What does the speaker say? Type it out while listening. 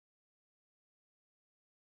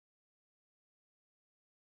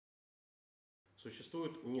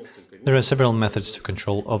There are several methods to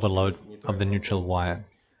control overload of the neutral wire.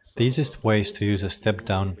 The easiest way is to use a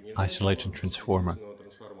step-down isolated transformer.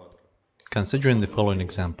 Considering the following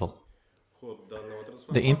example.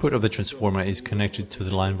 The input of the transformer is connected to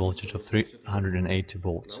the line voltage of 380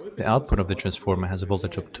 volts. The output of the transformer has a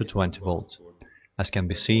voltage of 220 volts. As can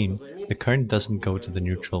be seen, the current doesn't go to the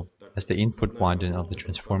neutral, as the input winding of the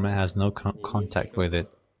transformer has no contact with it.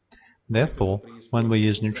 Therefore, when we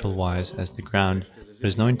use neutral wires as the ground, there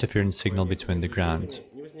is no interference signal between the grounds.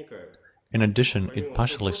 In addition, it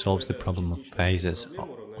partially solves the problem of phases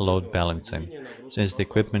load balancing, since the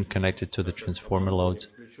equipment connected to the transformer loads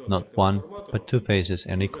not one, but two phases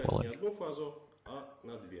unequally.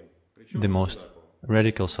 The most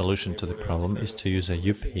radical solution to the problem is to use a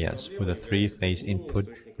UPS with a three-phase input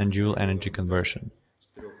and dual energy conversion.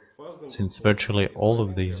 Since virtually all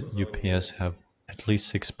of these UPS have at least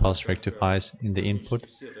 6 pulse rectifiers in the input,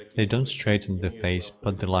 they don't straighten the phase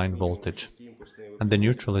but the line voltage, and the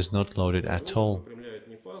neutral is not loaded at all.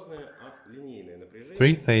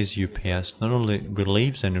 Three-phase UPS not only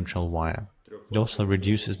relieves the neutral wire, it also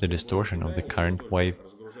reduces the distortion of the current wave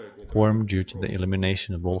formed due to the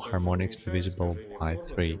elimination of all harmonics divisible by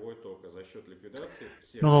 3.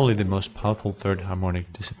 Not only the most powerful third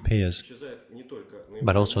harmonic disappears,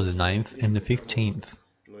 but also the 9th and the 15th.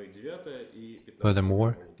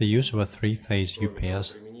 Furthermore, the use of a three-phase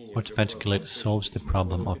UPS automatically solves the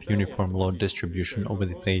problem of uniform load distribution over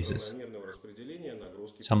the phases.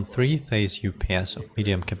 Some three-phase UPS of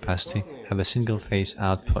medium capacity have a single-phase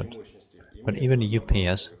output, but even a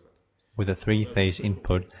UPS with a three-phase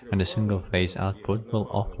input and a single-phase output will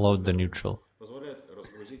offload the neutral.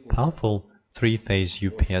 Powerful three-phase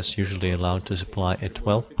UPS usually allow to supply a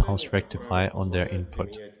 12-pulse rectifier on their input,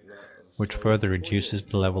 which further reduces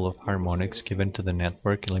the level of harmonics given to the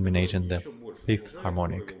network, eliminating the 5th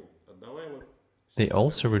harmonic. They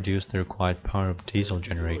also reduce the required power of diesel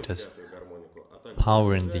generators,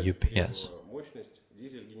 powering the UPS,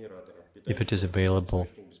 if it is available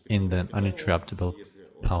in the uninterruptible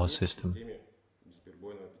power system.